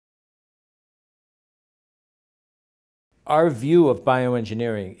Our view of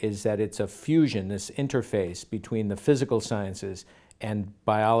bioengineering is that it's a fusion, this interface between the physical sciences and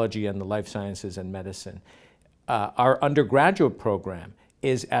biology and the life sciences and medicine. Our undergraduate program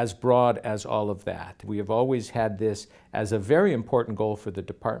is as broad as all of that. We have always had this as a very important goal for the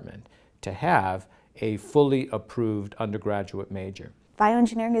department, to have a fully approved undergraduate major.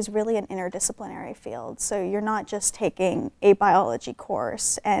 Bioengineering is really an interdisciplinary field, so you're not just taking a biology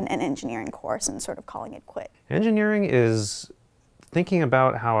course and an engineering course and sort of calling it quit. Engineering is thinking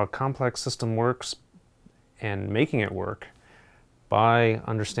about how a complex system works and making it work by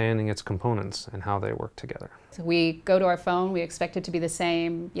understanding its components and how they work together. So we go to our phone, we expect it to be the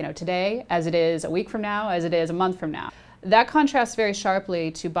same, today as it is a week from now, as it is a month from now. That contrasts very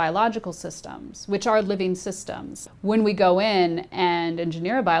sharply to biological systems, which are living systems. When we go in and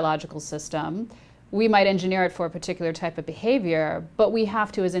engineer a biological system, we might engineer it for a particular type of behavior, but we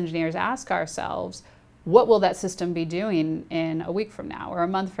have to, as engineers, ask ourselves, what will that system be doing in a week from now, or a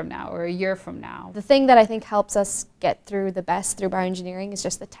month from now, or a year from now? The thing that I think helps us get through the best through bioengineering is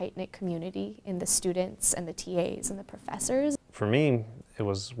just the tight-knit community in the students and the TAs and the professors. For me, it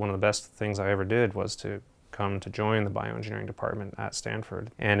was one of the best things I ever did was to come to join the Bioengineering Department at Stanford,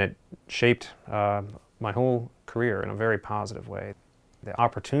 and it shaped my whole career in a very positive way. The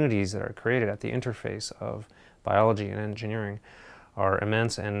opportunities that are created at the interface of biology and engineering are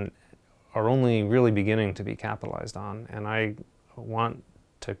immense and are only really beginning to be capitalized on, and I want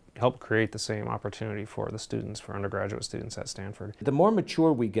to help create the same opportunity for the students, for undergraduate students at Stanford. The more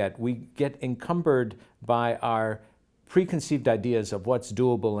mature we get encumbered by our preconceived ideas of what's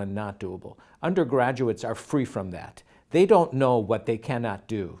doable and not doable. Undergraduates are free from that. They don't know what they cannot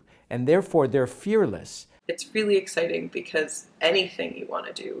do, and therefore they're fearless. It's really exciting because anything you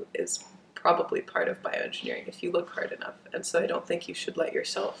want to do is probably part of bioengineering if you look hard enough, and so I don't think you should let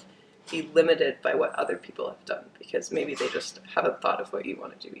yourself be limited by what other people have done, because maybe they just haven't thought of what you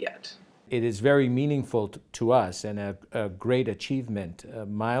want to do yet. It is very meaningful to us and a great achievement, a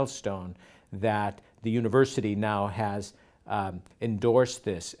milestone, that the university now has endorsed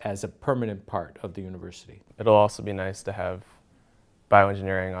this as a permanent part of the university. It'll also be nice to have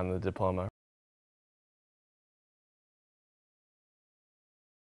bioengineering on the diploma